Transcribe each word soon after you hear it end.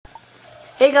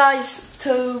Hey guys,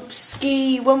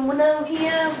 Tobeski110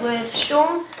 here with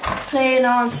Sean, playing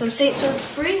on some Saints Row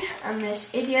 3, and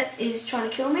this idiot is trying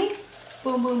to kill me.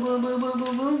 Boom, boom, boom, boom, boom,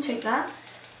 boom, boom, take that.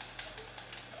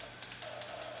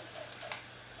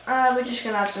 We're just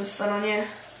gonna have some fun on here.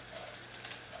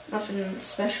 Nothing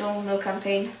special, no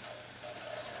campaign.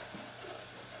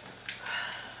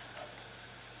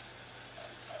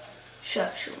 Shut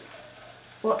up, Sean.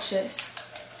 Watch this.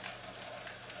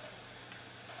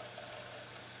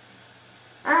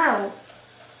 Ow!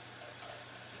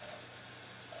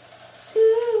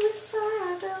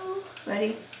 Suicidal.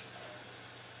 Ready?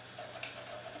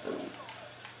 Boom.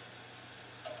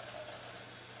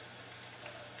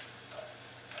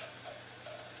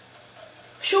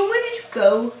 Sean, where did you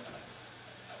go?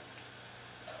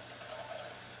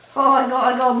 Oh, I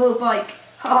got a motorbike.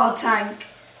 Oh, tank.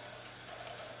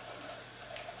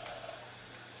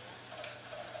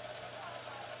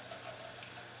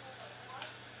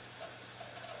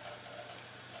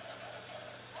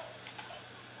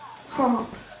 Oh,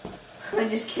 I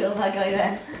just killed that guy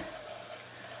then.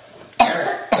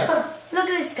 Look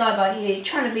at this guy by here,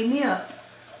 trying to beat me up.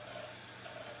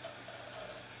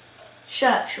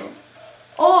 Shut up, Sean.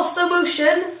 Oh, slow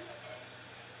motion.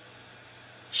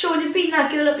 Sean, you're beating that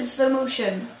girl up in slow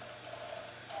motion.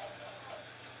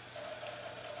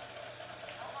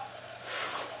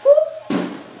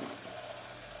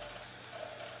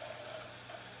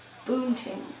 Boom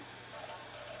ting.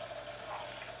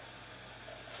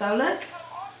 So look.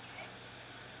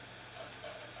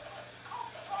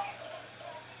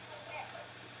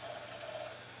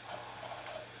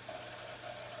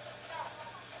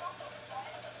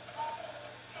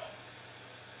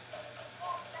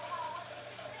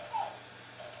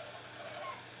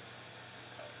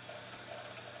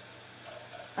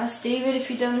 That's David,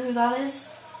 if you don't know who that is.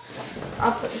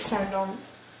 I'll put the sound on.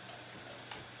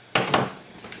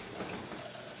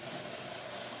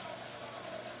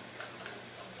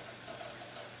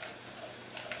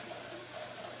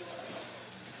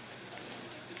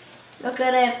 Look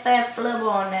at that fat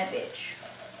flubber on that bitch.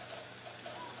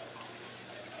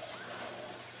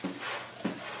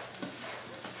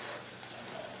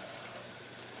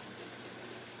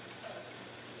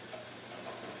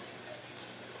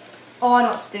 Oh, I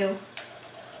know what to do.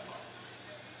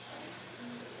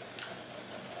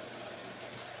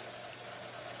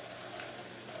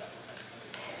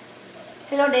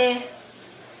 Hello there.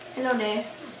 Hello there.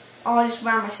 Oh, I just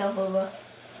ran myself over.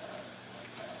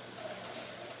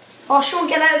 Oh, Sean,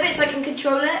 get out of it so I can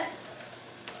control it.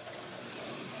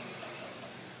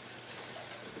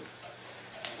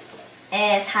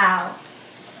 Asshole.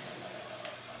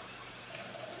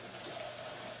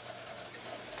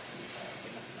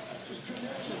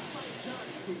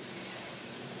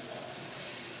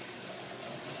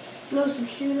 Blow some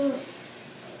shit up.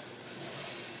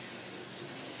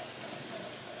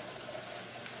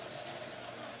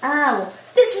 Ow.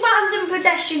 This random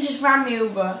pedestrian just ran me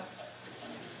over.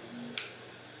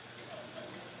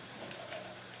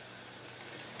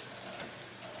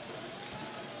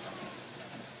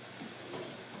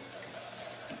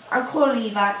 I'm calling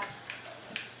evac.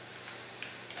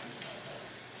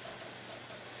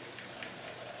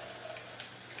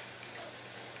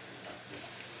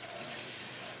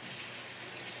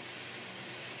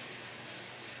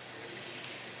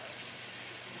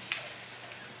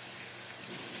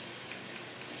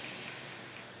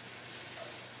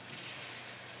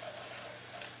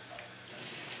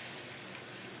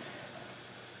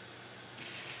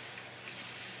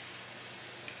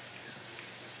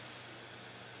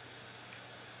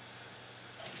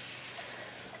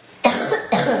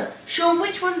 Sean,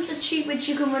 which ones are cheap which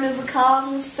you can run over cars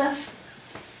and stuff?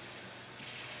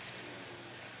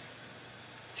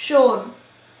 Sean.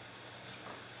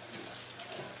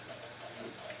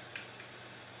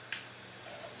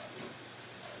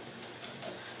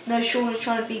 No, Sean is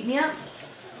trying to beat me up.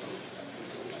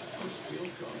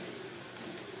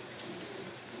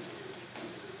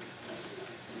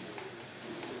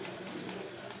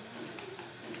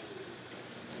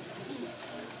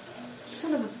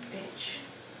 Son of a bitch.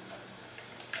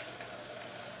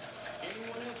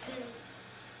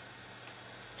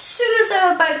 As soon as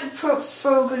I'm about to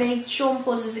throw a grenade, Sean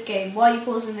pauses the game. Why are you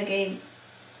pausing the game?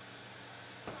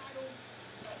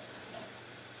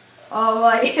 Oh,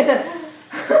 right.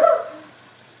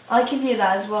 I can hear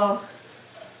that as well.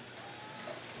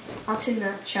 I'll turn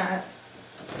that chat up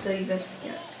so you guys can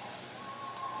hear it.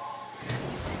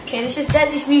 Okay, this is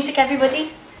Desi's music,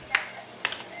 everybody.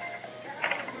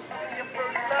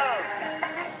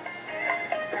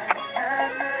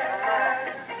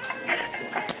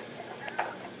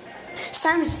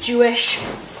 Sounds Jewish.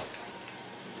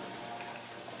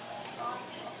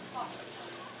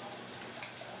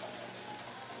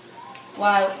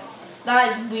 Wow,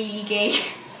 that is really gay.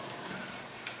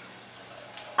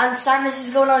 And Sam, this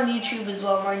is going on YouTube as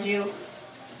well, mind you.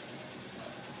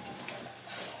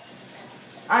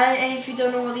 And if you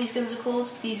don't know what these guns are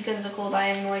called, I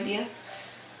have no idea.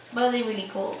 But they're really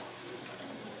cool.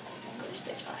 Got this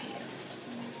bitch back here.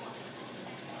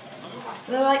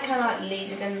 They're like kind of like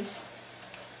laser guns.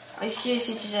 I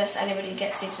seriously suggest anybody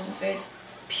gets States of the Third,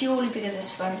 purely because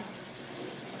it's fun.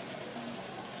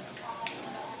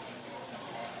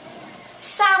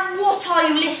 Sam, what are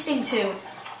you listening to?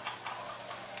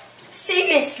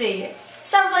 Seriously,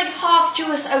 sounds like half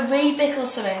Jewish Arabic or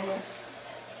something.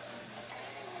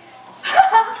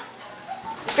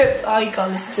 I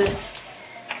can't listen to this.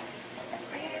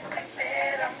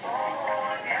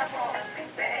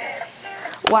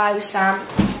 Wow, Sam.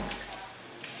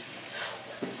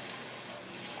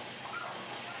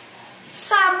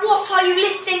 Sam, what are you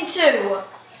listening to?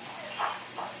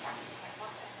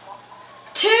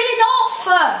 Turn it off!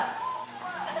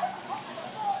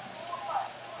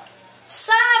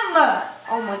 Sam!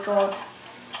 Oh my god.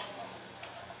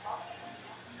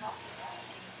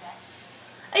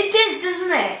 It is,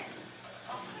 doesn't it?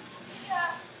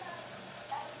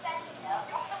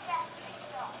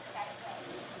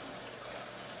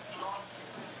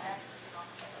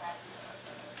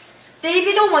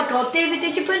 David, oh my god, David,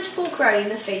 did you punch Paul Cray in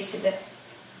the face today?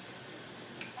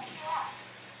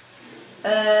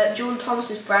 John Thomas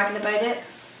was bragging about it.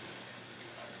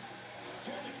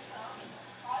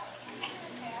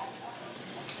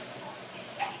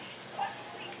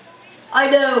 I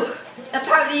know.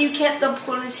 Apparently you kept on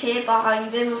pulling his hair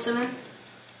behind him or something.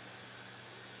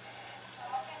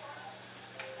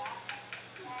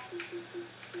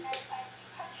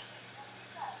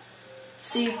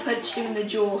 So you punched him in the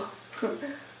jaw.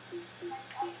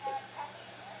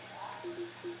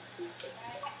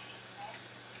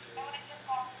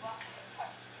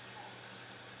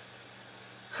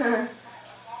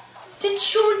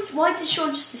 Why did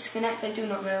Sean just disconnect? I do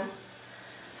not know.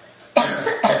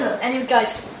 Anyway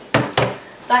guys,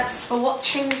 thanks for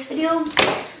watching this video.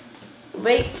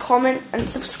 Rate, comment and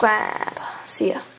subscribe. See ya.